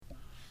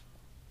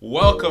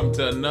Welcome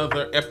to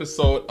another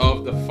episode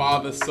of the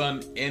Father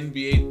Son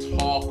NBA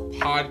Talk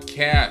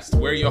Podcast.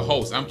 We're your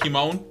hosts. I'm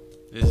Kimon.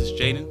 This is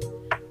Jaden.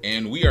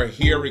 And we are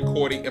here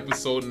recording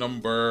episode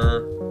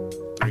number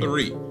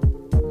 3.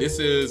 This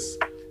is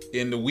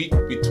in the week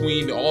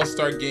between the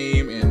All-Star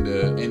game and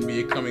the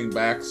NBA coming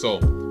back. So,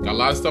 got a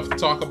lot of stuff to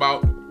talk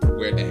about.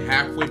 We're at the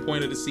halfway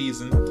point of the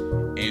season.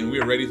 And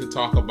we're ready to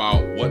talk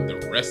about what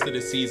the rest of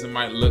the season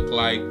might look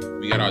like.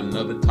 We got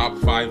another top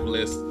 5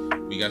 list.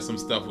 We got some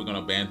stuff we're going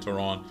to banter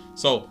on.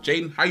 So,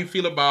 Jaden, how you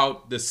feel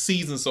about the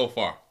season so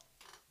far?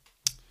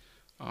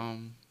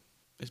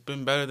 It's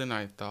been better than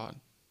I thought.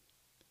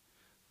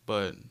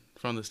 But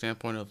from the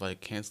standpoint of like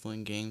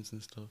canceling games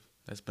and stuff,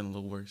 that's been a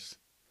little worse.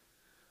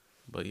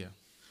 But yeah.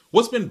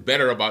 What's been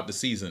better about the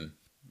season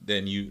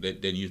than you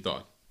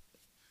thought?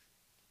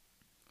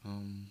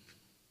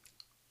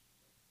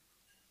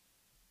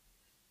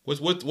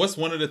 What's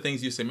one of the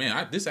things you say, man,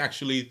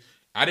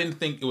 I didn't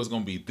think it was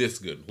going to be this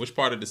good. Which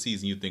part of the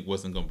season you think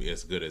wasn't going to be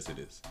as good as it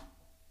is?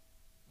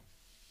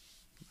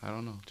 I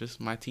don't know. Just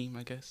my team,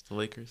 I guess. The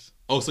Lakers.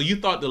 Oh, so you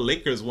thought the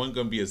Lakers weren't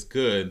going to be as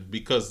good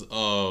because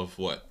of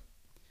what?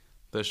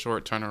 The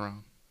short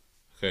turnaround.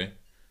 Okay.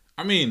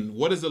 I mean,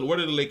 what are the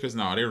Lakers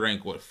now? They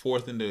rank what,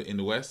 4th in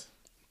the West?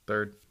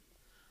 3rd.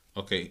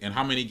 Okay. And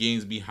how many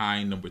games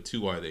behind number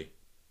 2 are they?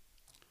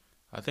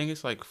 I think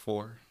it's like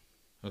 4.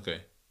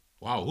 Okay.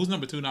 Wow. Who's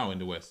number 2 now in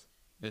the West?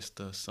 It's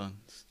the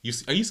Suns.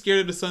 Are you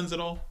scared of the Suns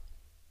at all?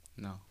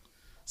 No.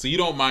 So you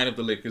don't mind if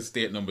the Lakers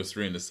stay at number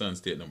 3 and the Suns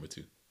stay at number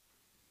 2?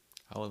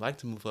 I would like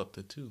to move up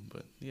to 2,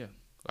 but yeah.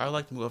 I would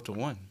like to move up to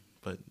 1,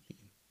 but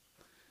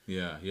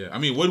yeah. I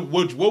mean, what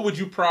would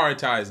you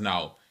prioritize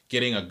now?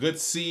 Getting a good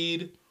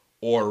seed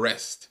or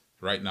rest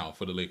right now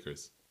for the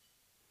Lakers?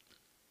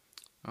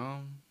 I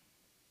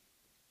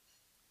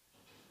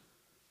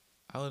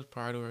would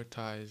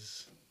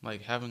prioritize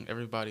like having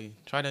everybody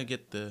try to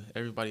get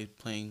everybody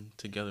playing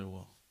together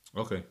well.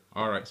 Okay.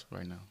 All right.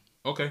 Right now.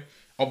 Okay.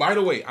 Oh, by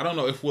the way, I don't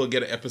know if we'll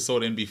get an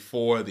episode in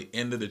before the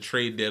end of the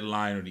trade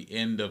deadline or the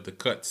end of the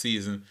cut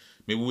season.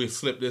 Maybe we'll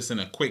slip this in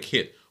a quick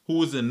hit.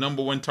 Who is the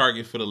number 1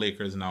 target for the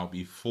Lakers now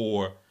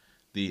before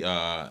they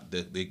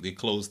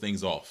close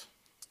things off?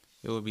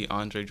 It would be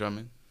Andre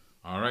Drummond.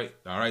 All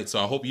right. So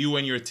I hope you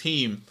and your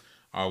team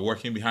are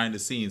working behind the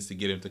scenes to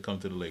get him to come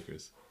to the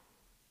Lakers.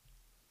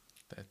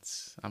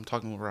 I'm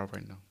talking with Rob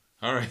right now.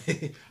 All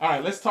right. All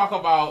right. Let's talk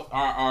about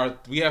our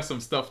we have some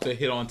stuff to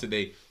hit on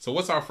today. So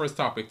what's our first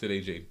topic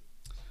today, Jade?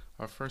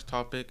 Our first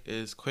topic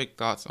is quick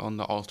thoughts on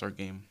the All-Star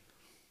game.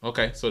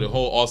 Okay. So the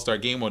whole All-Star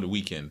game or the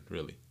weekend,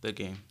 really? The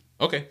game.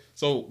 Okay.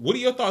 So what are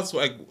your thoughts?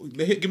 Like,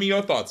 give me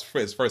your thoughts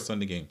first on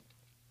the game.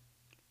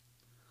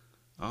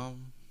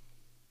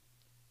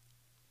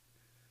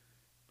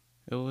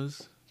 It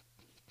was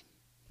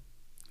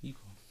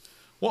equal.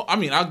 Well, I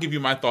mean, I'll give you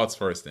my thoughts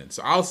first then.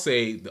 So I'll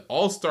say the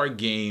All-Star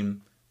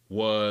game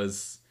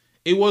was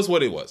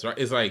what it was, right?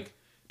 It's like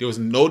there was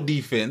no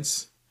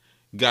defense.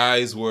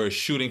 Guys were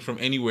shooting from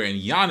anywhere. And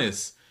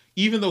Giannis,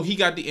 even though he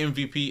got the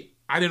MVP,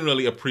 I didn't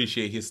really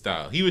appreciate his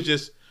style. He was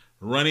just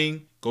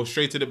running, go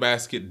straight to the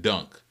basket,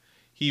 dunk.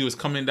 He was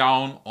coming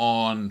down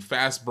on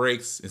fast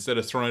breaks. Instead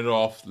of throwing it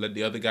off, let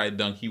the other guy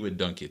dunk, he would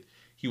dunk it.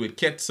 He would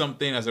catch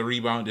something as a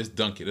rebound, just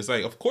dunk it. It's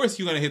like, of course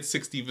you're going to hit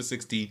 60 for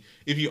 60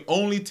 if you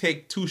only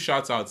take 2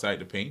 shots outside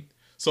the paint.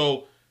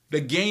 So the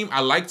game,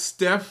 I liked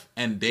Steph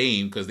and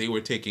Dame because they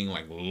were taking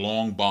like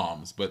long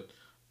bombs. But,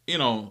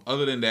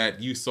 other than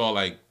that, you saw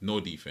like no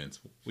defense.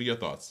 What are your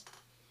thoughts?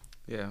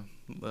 Yeah.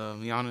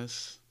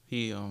 Giannis,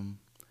 he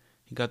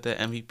got that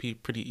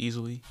MVP pretty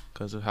easily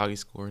because of how he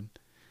scored.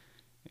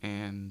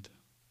 And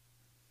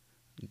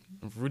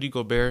Rudy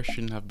Gobert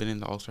shouldn't have been in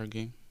the All-Star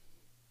game.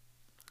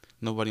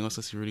 Nobody wants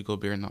to see Rudy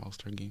Gobert in the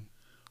All-Star game.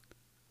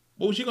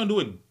 What was you going to do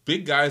with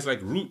big guys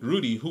like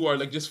Rudy who are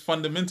like just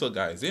fundamental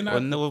guys? They're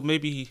not...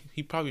 maybe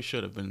he probably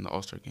should have been in the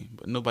All-Star game,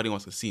 but nobody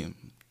wants to see him,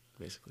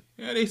 basically.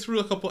 Yeah, they threw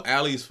a couple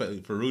alleys for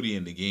Rudy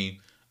in the game.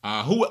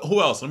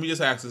 Who else? Let me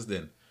just ask this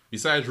then.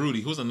 Besides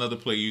Rudy, who's another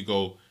player you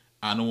go,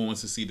 no one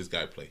wants to see this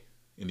guy play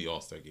in the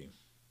All-Star game?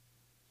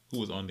 Who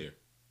was on there?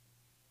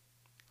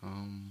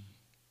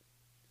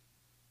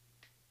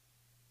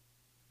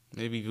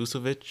 Maybe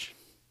Vucevic.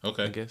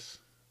 Okay. I guess.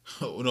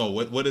 Oh, no,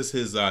 what is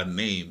his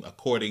name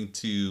according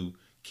to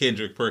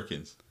Kendrick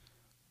Perkins?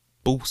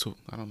 Boosu.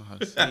 I don't know how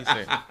to say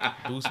it.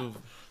 Boosu.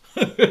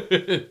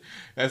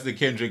 That's the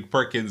Kendrick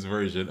Perkins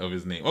version of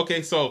his name.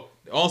 Okay, so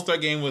the All-Star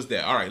game was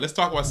there. All right, let's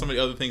talk about some of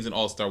the other things in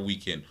All-Star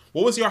weekend.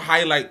 What was your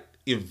highlight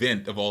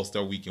event of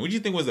All-Star weekend? What do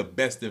you think was the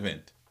best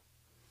event?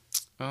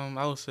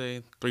 I would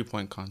say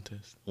 3-point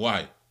contest.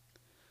 Why?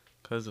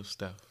 Because of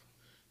Steph.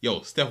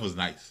 Yo, Steph was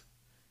nice.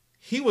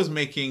 He was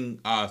making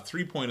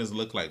 3-pointers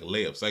look like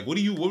layups. Like, what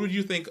would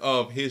you think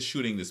of his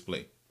shooting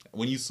display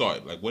when you saw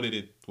it? Like, what did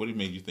it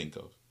make you think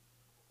of?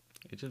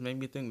 It just made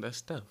me think that's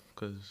Steph,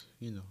 because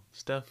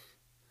Steph.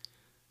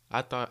 I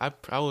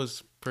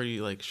was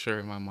pretty like sure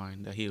in my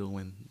mind that he would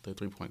win the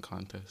 3-point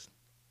contest.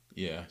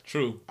 Yeah,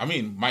 true. I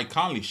mean, Mike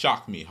Conley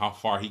shocked me how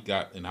far he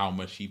got and how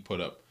much he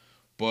put up.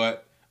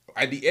 But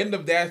at the end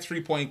of that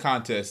 3-point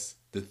contest,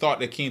 the thought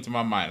that came to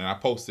my mind, and I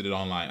posted it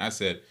online. I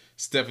said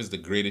Steph is the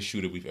greatest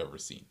shooter we've ever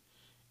seen.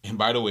 And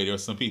by the way, there were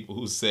some people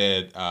who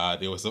said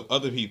there were some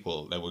other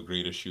people that were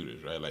greater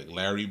shooters, right? Like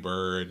Larry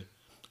Bird,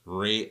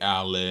 Ray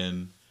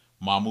Allen,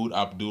 Mahmoud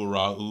Abdul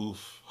Rauf.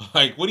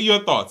 Like, what are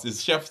your thoughts? Is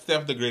Steph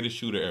the greatest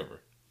shooter ever?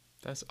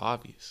 That's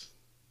obvious.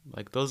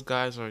 Like, those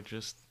guys are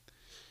just,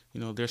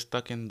 they're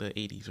stuck in the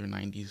 80s or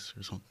 90s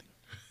or something.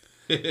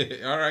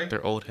 All right.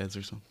 They're old heads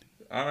or something.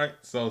 All right.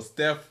 So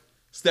Steph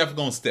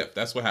gonna Steph.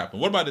 That's what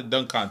happened. What about the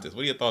dunk contest?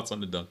 What are your thoughts on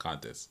the dunk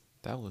contest?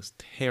 That was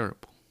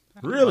terrible.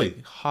 Really?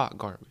 Like, hot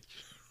garbage.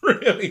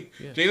 Really?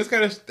 Yeah. Jay,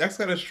 that's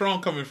kind of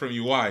strong coming from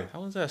you. Why?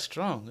 How was that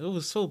strong? It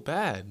was so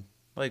bad.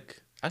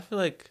 Like, I feel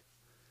like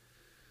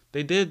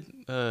they did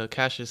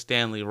Cassius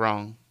Stanley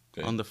wrong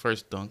on the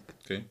first dunk.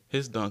 Okay.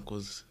 His dunk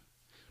was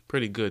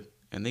pretty good,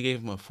 and they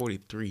gave him a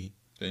 43.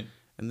 Okay.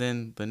 And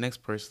then the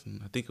next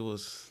person, I think it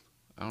was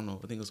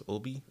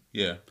Obi.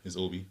 Yeah, it's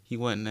Obi. He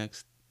went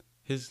next.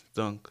 His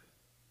dunk,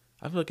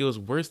 I feel like it was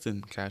worse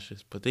than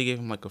Cassius, but they gave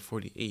him like a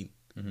 48.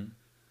 Mm-hmm.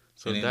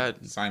 So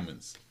that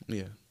Simons.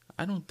 Yeah.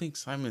 I don't think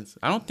his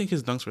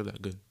dunks were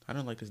that good. I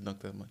don't like his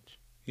dunk that much.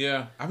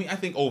 Yeah, I mean, I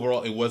think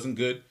overall it wasn't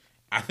good.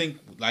 I think,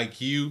 like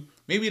you,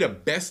 maybe the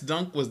best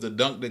dunk was the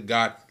dunk that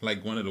got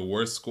like one of the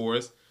worst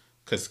scores.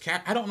 Cause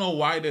I don't know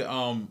why I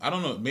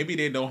don't know. Maybe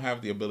they don't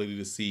have the ability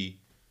to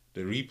see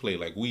the replay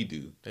like we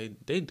do.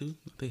 They do.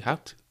 They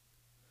have to.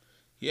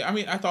 Yeah, I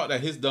mean, I thought that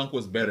his dunk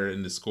was better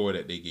in the score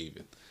that they gave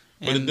it.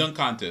 But the dunk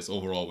contest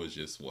overall was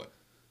just what?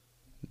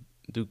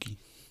 Dookie.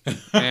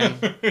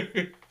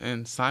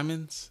 And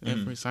Simons,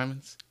 Anthony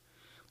Simons,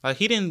 like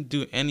he didn't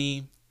do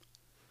any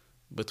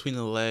between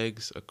the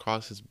legs,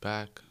 across his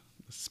back,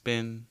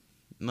 spin,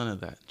 none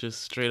of that.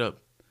 Just straight up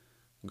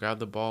grab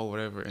the ball,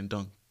 whatever, and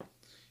dunk.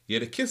 Yeah,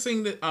 the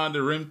kissing on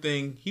the rim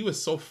thing, he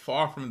was so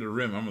far from the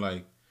rim. I'm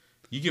like,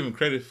 you give him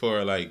credit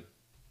for like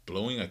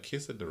blowing a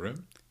kiss at the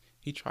rim?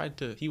 He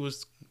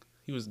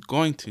was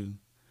going to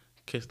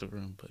kiss the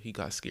rim, but he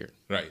got scared.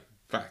 Right.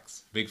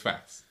 Facts. Big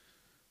facts.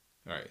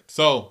 All right.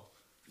 So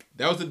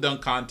that was the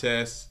dunk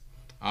contest.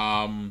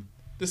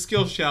 The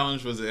skills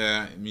challenge was,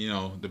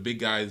 the big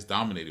guys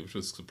dominated, which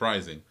was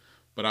surprising.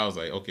 But I was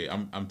like, okay,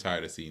 I'm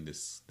tired of seeing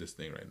this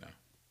thing right now.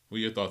 What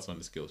are your thoughts on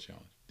the skills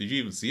challenge? Did you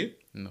even see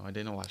it? No, I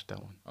didn't watch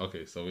that one.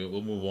 Okay, so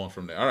we'll move on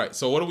from there. All right.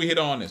 So what do we hit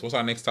on this? What's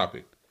our next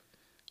topic?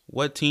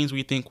 What teams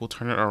we think will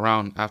turn it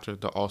around after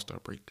the All-Star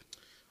break?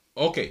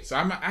 Okay, so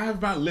I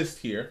have my list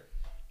here,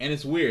 and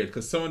it's weird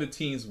because some of the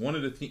teams, one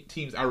of the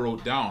teams I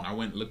wrote down, I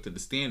went and looked at the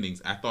standings.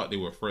 I thought they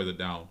were further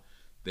down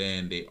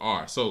than they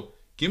are. So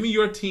give me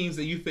your teams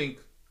that you think.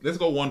 Let's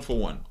go one for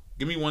one.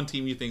 Give me one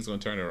team you think is going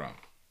to turn it around.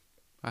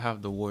 I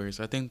have the Warriors.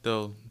 I think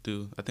they'll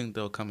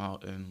come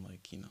out and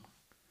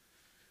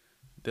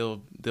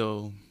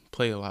they'll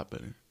play a lot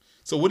better.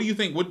 So what do you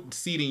think? What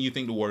seeding you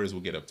think the Warriors will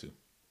get up to?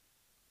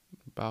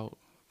 About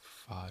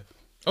 5.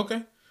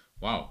 Okay.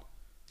 Wow.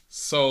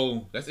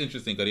 So that's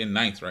interesting because they're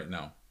 9th right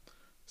now.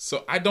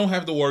 So I don't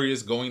have the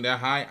Warriors going that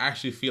high. I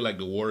actually feel like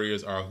the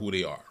Warriors are who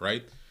they are,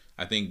 right?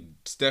 I think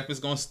Steph is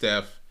going to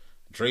Steph.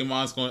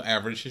 Draymond's going to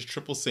average his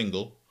triple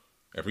single.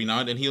 Every now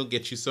and then he'll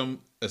get you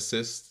some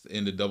assists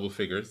in the double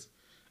figures.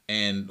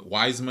 And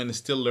Wiseman is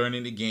still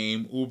learning the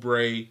game.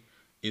 Oubre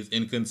is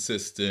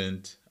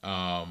inconsistent.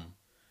 I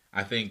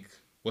think,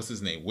 what's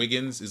his name?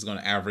 Wiggins is going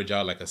to average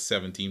out like a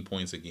 17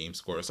 points a game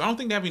scorer. So I don't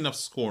think they have enough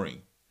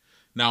scoring.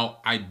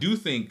 Now, I do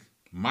think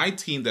my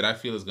team that I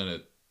feel is going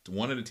to,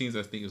 one of the teams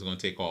I think is going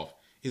to take off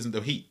is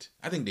the Heat.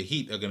 I think the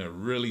Heat are going to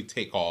really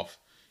take off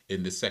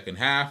in the second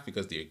half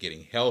because they're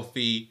getting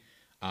healthy.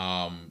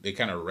 They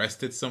kind of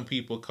rested some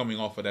people coming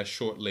off of that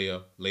short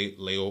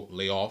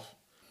layoff.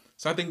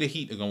 So I think the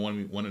Heat are going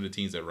to be one of the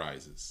teams that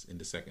rises in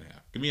the second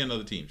half. Give me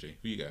another team, Jay.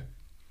 Who you got?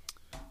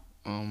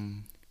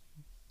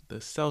 The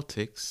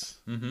Celtics.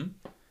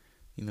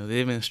 Mm-hmm.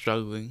 They've been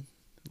struggling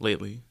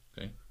lately.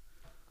 Okay.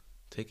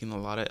 Taking a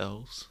lot of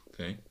L's.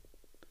 Okay.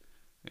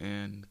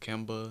 And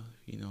Kemba,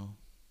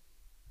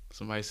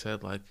 somebody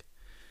said like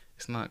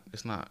it's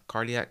not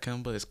cardiac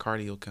Kemba, it's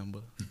cardio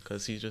Kemba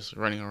because he's just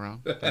running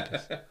around.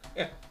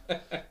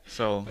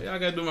 So y'all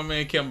gotta do my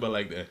man Kemba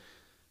like that.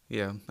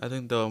 Yeah, I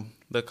think they'll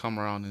come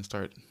around and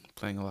start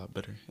playing a lot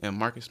better. And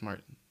Marcus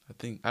Smart,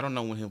 I don't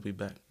know when he'll be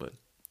back, but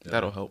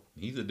that'll help.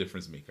 He's a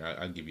difference maker.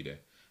 I'll give you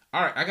that.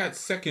 All right, I got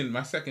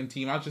my second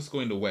team. I'll just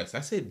go in the West.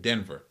 I said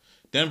Denver.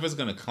 Denver's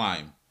gonna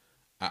climb.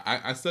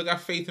 I still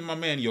got faith in my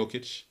man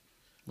Jokic.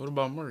 What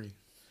about Murray?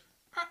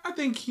 I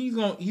think he's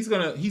like,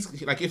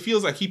 it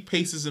feels like he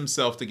paces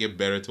himself to get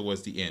better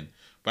towards the end.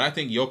 But I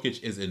think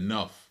Jokic is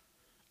enough.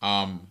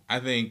 I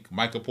think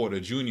Michael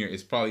Porter Jr.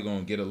 is probably going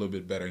to get a little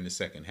bit better in the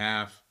second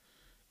half.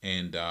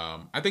 And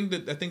I think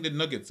the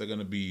Nuggets are going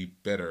to be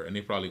better, and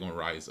they're probably going to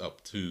rise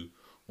up to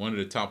one of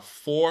the top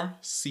 4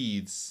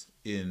 seeds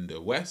in the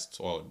West,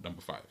 or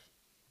number 5.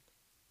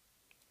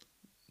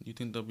 You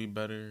think they'll be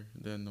better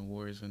than the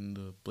Warriors and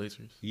the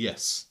Blazers?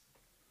 Yes.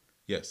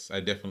 Yes, I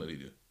definitely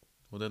do.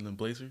 Well, then the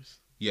Blazers?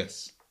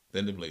 Yes,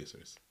 then the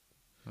Blazers.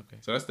 Okay.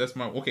 So that's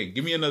my... Okay,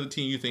 give me another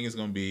team you think is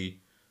going to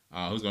be...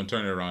 who's going to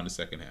turn it around in the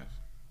second half.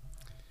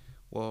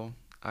 Well,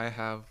 I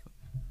have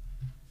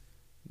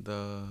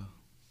the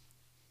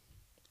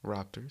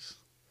Raptors.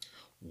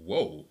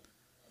 Whoa.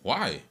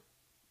 Why?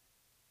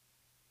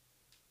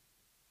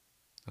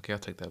 Okay, I'll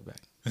take that back.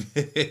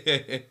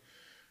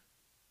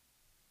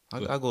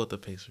 Okay, I'll go with the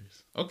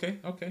Pacers. okay.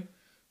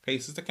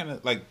 Pacers, they're kind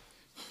of like,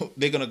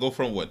 they're going to go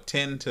from what,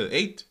 10 to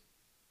 8?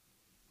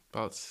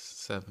 About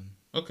 7.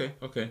 Okay.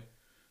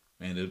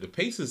 Man, the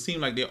Pacers seem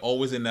like they're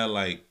always in that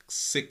like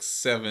 6,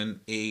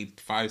 7, 8,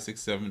 5,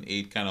 6, 7,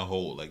 8 kind of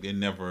hole. Like they're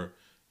never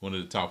one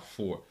of the top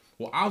 4.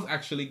 Well, I'll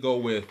actually go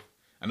with,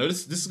 I know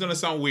this is going to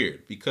sound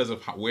weird because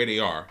of where they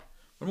are.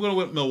 I'm going to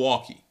go with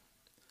Milwaukee.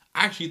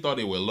 I actually thought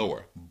they were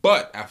lower,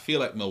 but I feel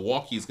like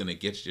Milwaukee is going to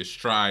get your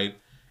stride,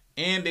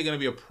 and they're going to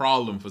be a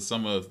problem for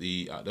some of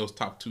the those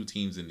top 2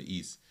 teams in the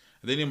East.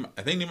 I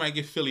think they might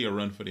give Philly a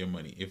run for their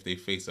money if they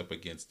face up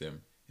against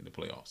them in the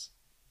playoffs.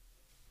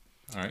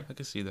 All right. I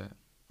can see that.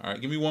 All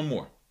right, give me one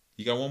more.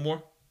 You got one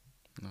more?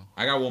 No.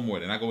 I got one more.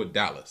 Then I go with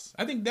Dallas.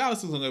 I think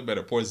Dallas is going to get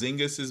better.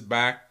 Porzingis is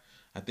back.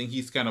 I think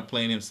he's kind of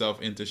playing himself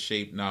into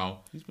shape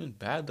now. He's been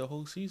bad the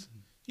whole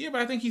season. Yeah,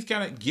 but I think he's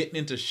kind of getting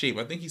into shape.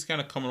 I think he's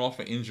kind of coming off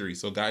an injury.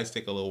 So guys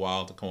take a little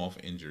while to come off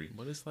an injury.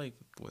 But it's like,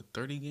 what,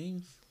 30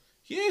 games?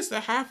 Yeah, it's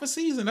a half a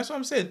season. That's what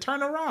I'm saying.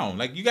 Turn around.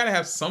 Like you got to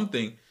have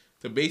something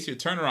to base your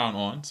turnaround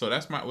on. So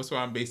that's what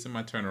I'm basing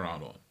my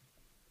turnaround on.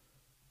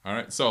 All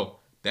right. So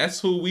that's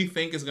who we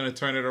think is going to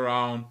turn it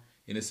around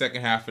in the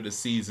second half of the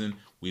season.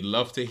 We'd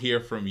love to hear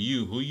from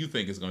you who you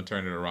think is going to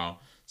turn it around.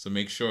 So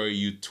make sure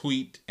you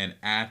tweet and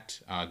get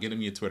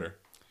them your Twitter.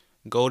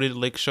 Goated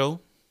Lake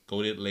Show.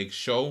 Goated Lake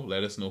Show.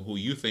 Let us know who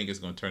you think is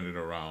going to turn it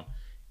around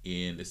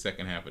in the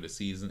second half of the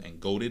season. And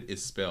Goated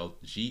is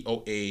spelled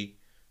Goated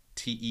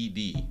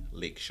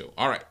Lake Show.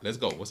 All right, let's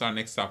go. What's our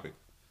next topic?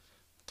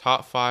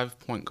 Top 5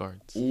 point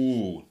guards.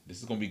 Ooh, this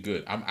is going to be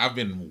good. I've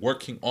been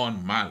working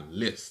on my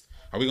list.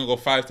 Are we going to go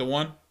 5 to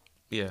 1?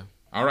 Yeah.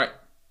 All right.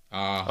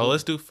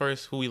 Let's do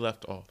first who we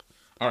left off.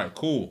 All right,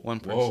 cool. One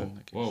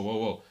person.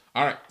 Whoa.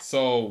 All right,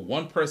 so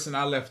one person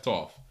I left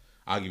off.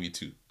 I'll give you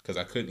 2 because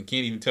I can't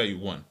even tell you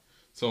one.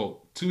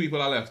 So 2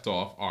 people I left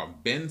off are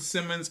Ben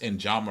Simmons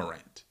and Ja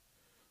Morant.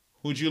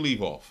 Who'd you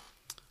leave off?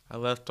 I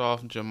left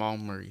off Jamal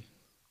Murray.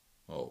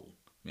 Oh,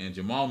 man,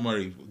 Jamal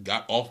Murray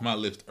got off my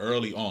list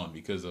early on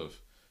because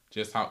of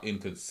just how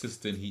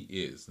inconsistent he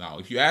is. Now,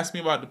 if you ask me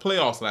about the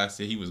playoffs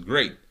last year, he was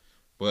great,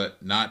 but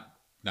not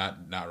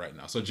right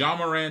now. So Ja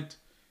Morant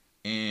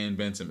and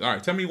Ben Simmons. All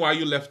right, tell me why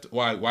you left.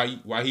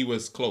 Why he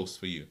was close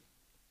for you?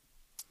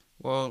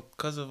 Well,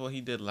 because of what he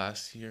did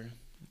last year,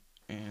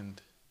 and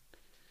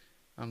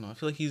I don't know. I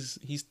feel like he's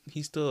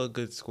still a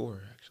good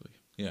scorer, actually.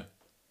 Yeah.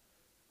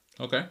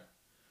 Okay.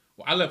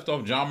 Well, I left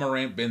off Ja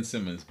Morant, Ben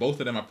Simmons.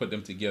 Both of them, I put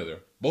them together.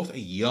 Both are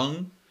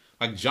young.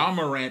 Like Ja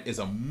Morant is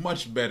a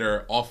much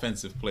better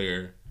offensive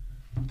player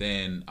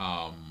than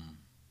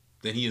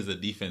he is a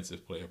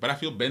defensive player. But I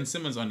feel Ben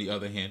Simmons, on the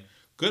other hand,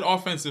 good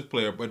offensive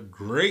player, but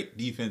great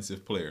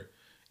defensive player.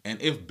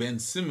 And if Ben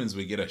Simmons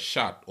would get a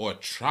shot or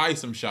try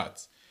some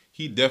shots,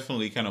 he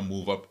definitely kind of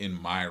move up in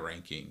my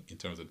ranking in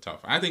terms of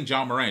top 5. I think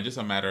Ja Morant, just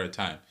a matter of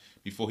time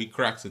before he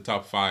cracks the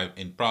top 5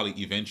 and probably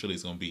eventually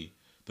is going to be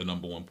the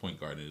number 1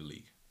 point guard in the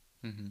league.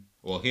 Mm-hmm.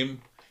 Well,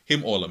 him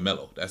or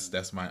LaMelo.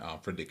 That's my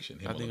prediction.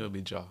 I think it'll be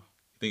Ja. You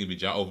think it'll be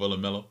Ja over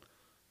LaMelo?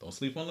 Don't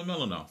sleep on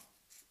LaMelo now.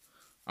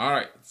 All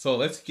right, so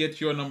let's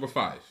get your number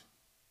 5.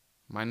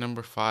 My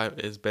number 5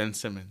 is Ben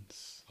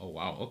Simmons. Oh,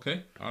 wow.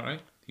 Okay. All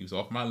right. He was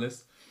off my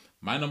list.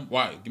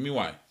 Why? Give me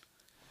why.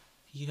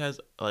 He has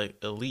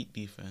like elite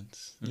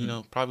defense. Mm-hmm. You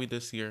know, probably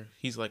this year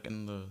he's like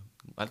I'm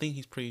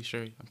pretty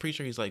sure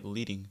he's like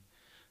leading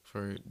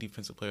for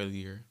defensive player of the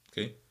year.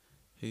 Okay.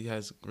 He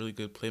has really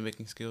good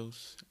playmaking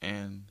skills,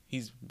 and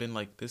he's been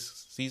like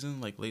this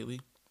season, like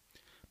lately,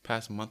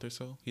 past month or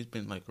so, he's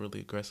been like really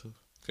aggressive.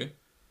 Okay.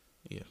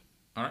 Yeah.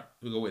 All right,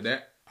 we'll go with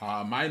that.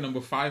 My number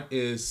 5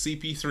 is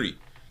CP3.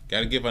 Got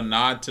to give a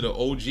nod to the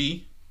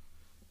OG,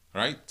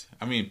 right?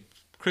 I mean,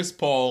 Chris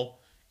Paul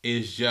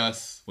is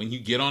just, when you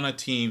get on a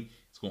team,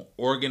 he's going to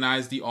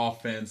organize the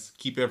offense,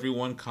 keep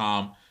everyone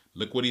calm.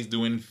 Look what he's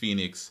doing in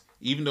Phoenix.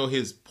 Even though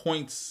his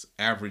points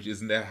average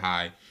isn't that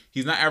high,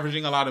 he's not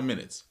averaging a lot of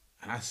minutes.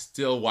 And I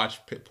still watch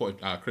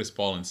Chris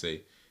Paul and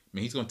say,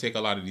 man, he's going to take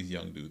a lot of these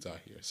young dudes out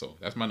here. So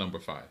that's my number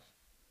 5.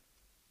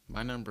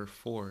 My number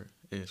 4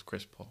 is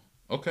Chris Paul.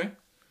 Okay.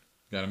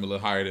 Got him a little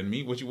higher than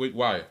me.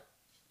 Why?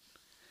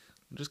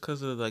 Just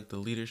because of like the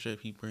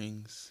leadership he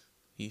brings.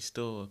 He's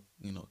still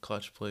a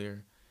clutch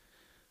player.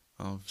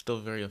 Still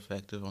very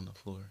effective on the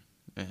floor.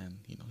 And,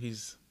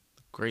 he's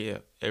great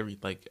at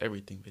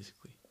everything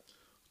basically.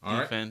 All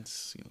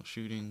Defense, right.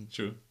 Shooting.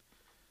 True.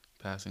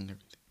 Passing,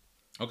 everything.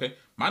 Okay.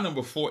 My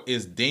number 4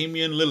 is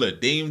Damian Lillard,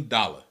 Dame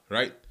Dollar,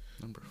 right?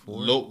 Number 4.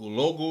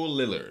 Logo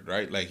Lillard,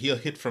 right? Like he'll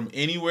hit from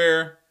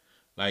anywhere.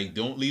 Like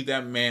don't leave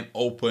that man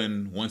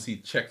open once he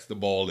checks the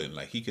ball in.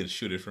 Like he can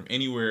shoot it from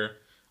anywhere.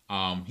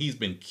 He's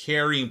been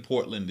carrying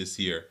Portland this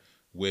year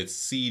with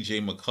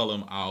CJ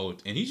McCollum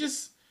out. And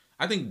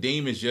I think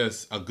Dame is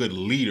just a good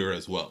leader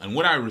as well. And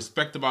what I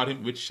respect about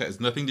him, which has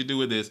nothing to do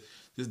with this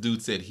This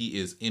dude said he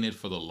is in it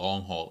for the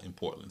long haul in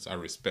Portland. So I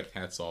respect.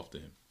 Hats off to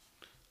him.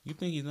 You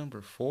think he's number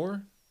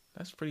 4?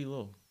 That's pretty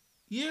low.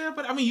 Yeah,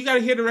 but I mean, you got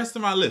to hear the rest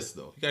of my list,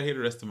 though. You got to hear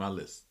the rest of my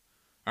list.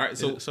 All right,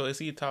 So is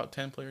he a top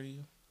 10 player to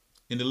you?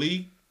 In the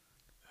league,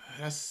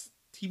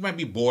 he might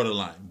be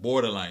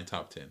borderline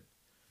top 10.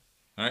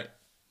 All right.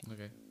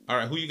 Okay. All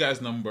right. Who you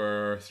guys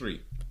number 3?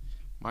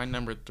 My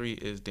number 3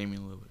 is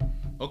Damian Lillard.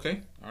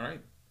 Okay. All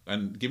right.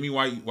 And give me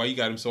why you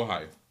got him so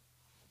high.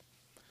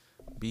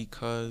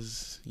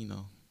 Because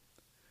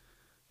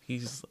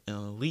he's an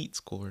elite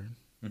scorer.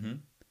 Mm-hmm.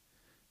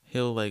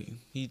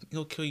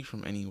 He'll kill you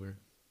from anywhere.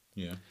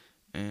 Yeah.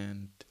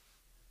 And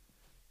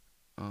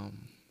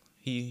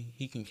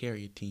he can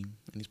carry a team,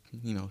 and he's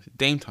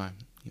Dame time.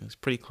 It's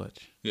pretty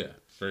clutch. Yeah,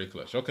 very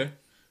clutch. Okay.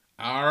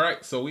 All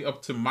right. So we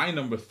up to my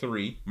number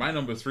 3. My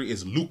number 3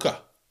 is Luka.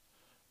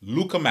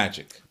 Luka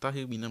Magic. I thought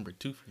he'd be number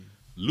 2 for you.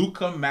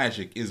 Luka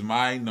Magic is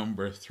my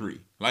number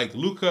 3. Like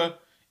Luka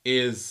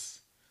is,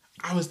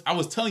 I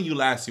was telling you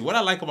last year, what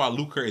I like about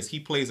Luka is he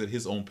plays at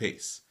his own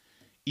pace.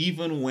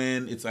 Even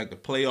when it's like the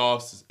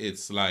playoffs,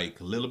 it's like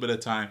a little bit of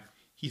time,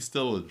 he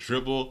still will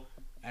dribble.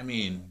 I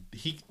mean,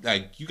 you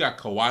got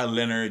Kawhi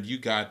Leonard, you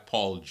got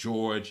Paul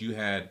George, you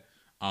had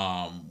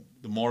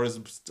the Morris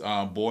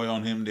boy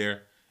on him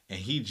there, and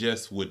he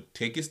just would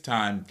take his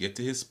time, get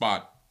to his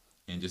spot,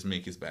 and just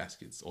make his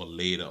baskets or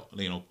lay it up,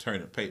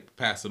 turn it,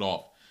 pass it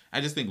off. I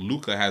just think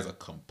Luka has a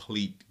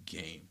complete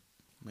game.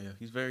 Yeah,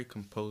 he's very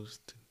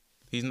composed.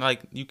 He's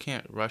like, you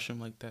can't rush him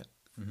like that.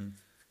 Mm-hmm.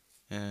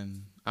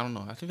 And I don't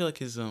know. I feel like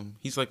he's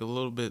like a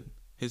little bit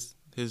his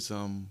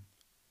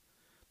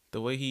the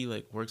way he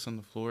like works on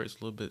the floor is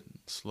a little bit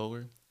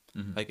slower.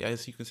 Mm-hmm. Like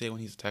as you can say when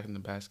he's attacking the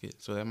basket,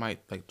 so that might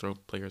like throw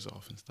players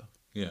off and stuff.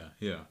 Yeah.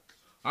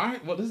 All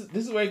right. Well, this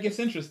is where it gets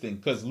interesting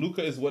because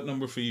Luka is what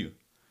number for you?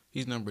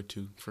 He's number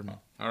 2 for me.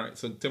 All right.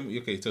 So tell me.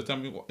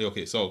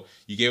 Okay. So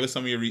you gave us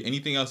some of your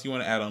anything else you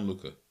want to add on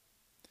Luka?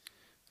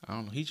 I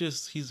don't know.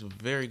 He's a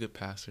very good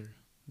passer.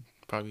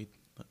 Probably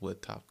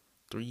top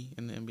 3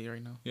 in the NBA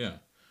right now. Yeah.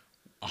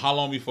 How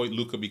long before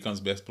Luka becomes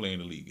best player in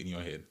the league in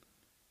your head?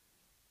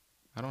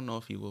 I don't know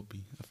if he will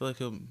be. I feel like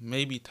he'll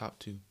maybe top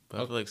 2, but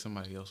I feel like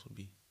somebody else will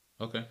be.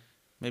 Okay.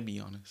 Maybe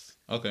Giannis.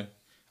 Okay.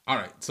 All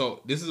right.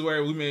 So this is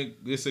where we may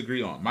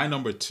disagree on. My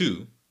number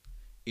 2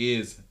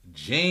 is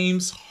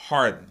James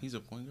Harden. He's a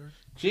point guard?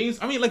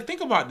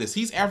 Think about this.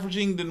 He's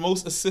averaging the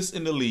most assists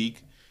in the league.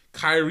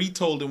 Kyrie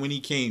told him when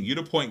he came, you're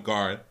the point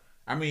guard.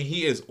 I mean,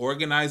 he is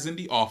organizing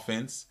the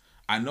offense.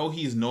 I know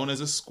he's known as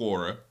a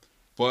scorer,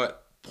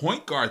 but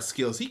point guard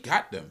skills, he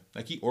got them.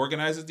 Like he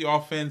organizes the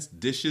offense,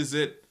 dishes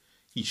it.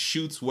 He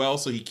shoots well,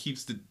 so he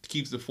keeps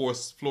the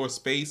floor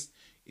space.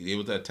 He's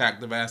able to attack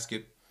the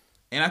basket.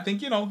 And I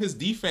think, his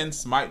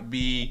defense might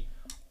be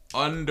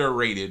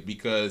underrated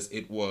because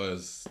it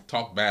was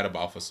talked bad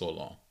about for so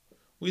long.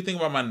 What do you think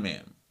about my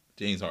man,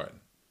 James Harden?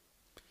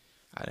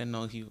 I didn't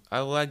know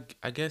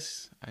I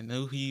guess I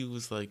knew he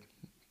was like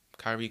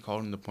Kyrie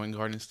called him the point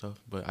guard and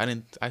stuff, but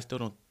I still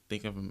don't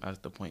think of him as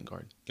the point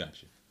guard.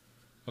 Gotcha.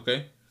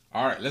 Okay.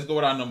 All right, let's go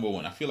with our number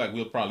 1. I feel like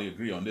we'll probably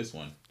agree on this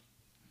one.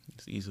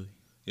 It's easily.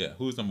 Yeah,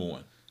 who's number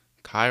 1?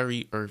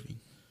 Kyrie Irving.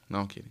 No,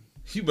 I'm kidding.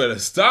 You better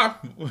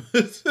stop.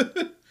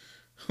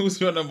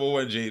 Who's your number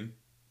 1, Jaden?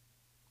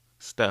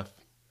 Steph.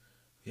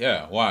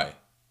 Yeah, why?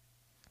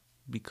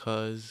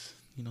 Because,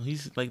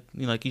 he's like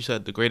you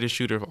said, the greatest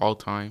shooter of all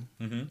time.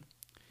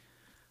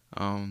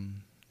 Mm-hmm.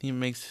 He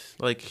makes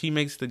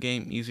the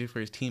game easier for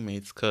his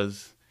teammates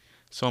because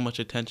so much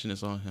attention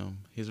is on him.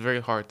 It's very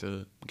hard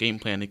to game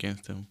plan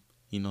against him.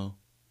 He moves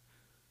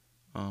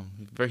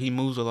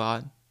a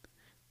lot.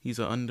 He's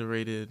an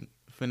underrated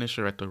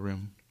finisher at the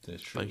rim.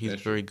 That's true.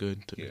 He's very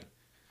good. Yeah.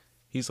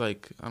 He's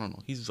like, I don't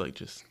know. He's like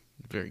just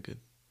very good.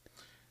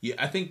 Yeah,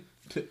 I think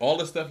all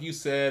the stuff you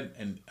said,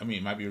 and I mean,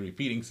 it might be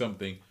repeating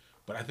something,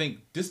 but I think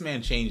this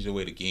man changed the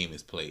way the game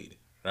is played,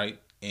 right?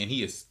 And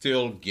he is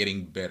still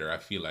getting better. I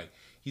feel like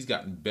he's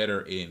gotten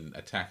better in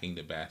attacking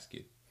the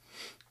basket.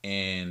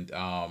 And,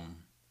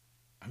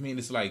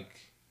 it's like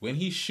when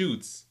he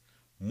shoots,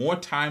 more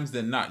times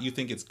than not, you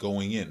think it's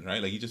going in,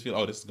 right? Like you just feel,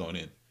 oh, this is going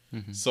in.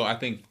 Mm-hmm. So I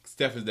think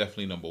Steph is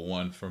definitely number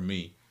 1 for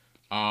me.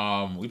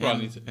 We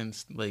probably need to... And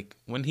like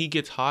when he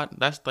gets hot,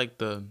 that's like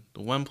the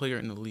one player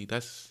in the league.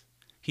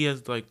 He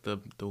has like the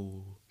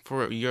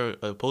for your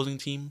opposing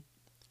team,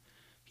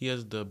 he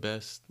has the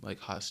best like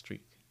hot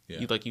streak.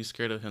 Yeah. You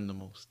scared of him the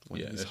most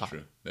when he's hot.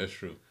 True. That's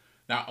true.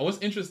 Now, what's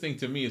interesting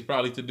to me is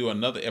probably to do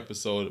another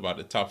episode about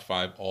the top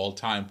 5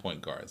 all-time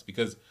point guards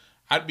because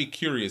I'd be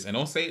curious, and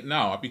don't say it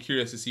now. I'd be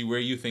curious to see where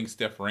you think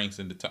Steph ranks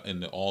in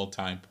the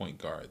all-time point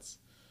guards.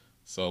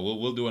 So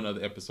we'll do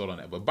another episode on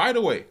that. But by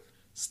the way,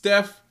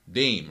 Steph,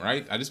 Dame,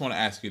 right? I just want to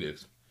ask you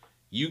this.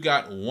 You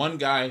got one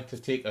guy to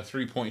take a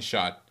 3-point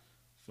shot,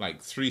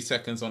 like 3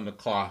 seconds on the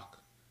clock.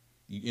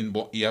 You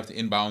have to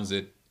inbound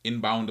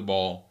the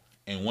ball,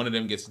 and one of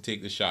them gets to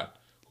take the shot.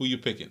 Who you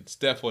picking,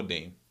 Steph or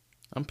Dame?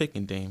 I'm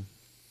picking Dame.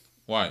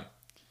 Why?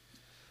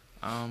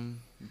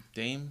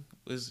 Dame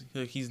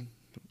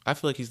I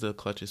feel like he's the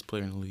clutchest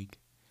player in the league.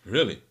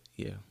 Really?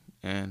 Yeah.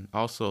 And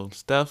also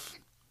Steph,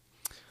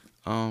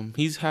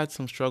 He's had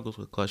some struggles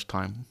with clutch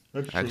time.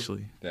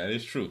 Actually, That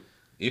is true.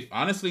 If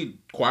honestly,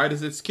 quiet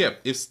as it's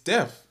kept, if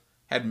Steph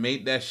had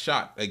made that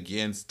shot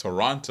against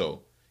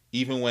Toronto,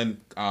 even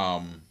when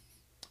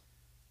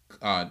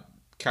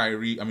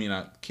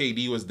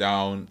KD was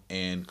down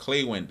and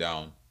Clay went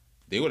down,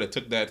 they would have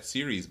took that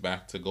series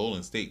back to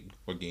Golden State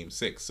for Game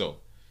 6. So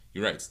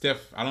you're right,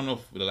 Steph. I don't know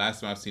if the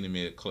last time I've seen him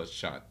make a clutch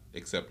shot,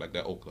 except like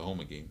that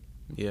Oklahoma game.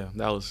 yeah,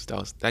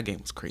 that game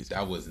was crazy.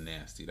 That was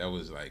nasty. That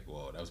was like,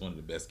 whoa, that was one of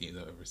the best games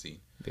I've ever seen.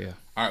 Yeah.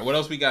 All right, what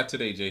else we got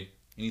today, Jay?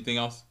 Anything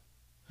else?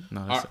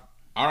 No.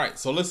 All right.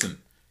 So listen,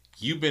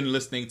 you've been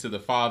listening to the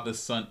Father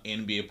Son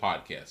NBA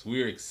podcast.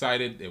 We're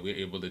excited that we're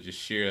able to just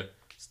share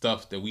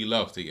stuff that we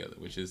love together,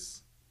 which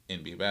is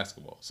NBA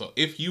basketball. So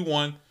if you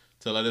want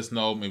to let us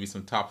know maybe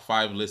some top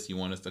 5 lists you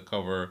want us to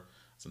cover,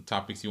 some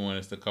topics you want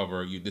us to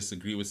cover, you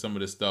disagree with some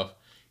of this stuff,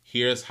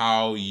 here's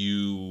how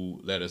you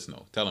let us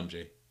know. Tell them,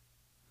 Jay.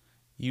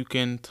 You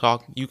can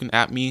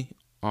at me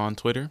on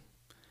Twitter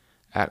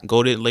at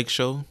Goated Lake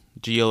Show,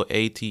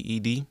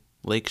 GOATED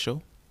Lake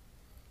Show.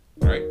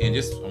 All right, and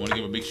just I want to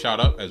give a big shout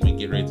out as we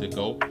get ready to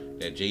go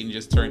that Jaden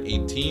just turned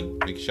 18.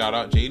 Big shout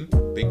out,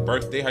 Jaden. Big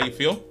birthday. How you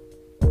feel?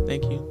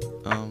 Thank you.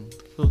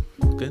 Feel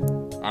good.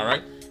 All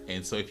right.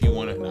 And so if you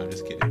want to, no, I'm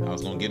just kidding. I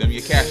was going to get him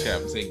your Cash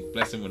App and say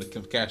bless him with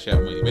the Cash App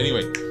money. But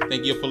anyway,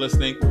 thank you for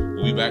listening.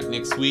 We'll be back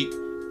next week,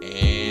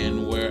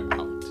 and we're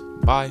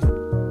out. Bye.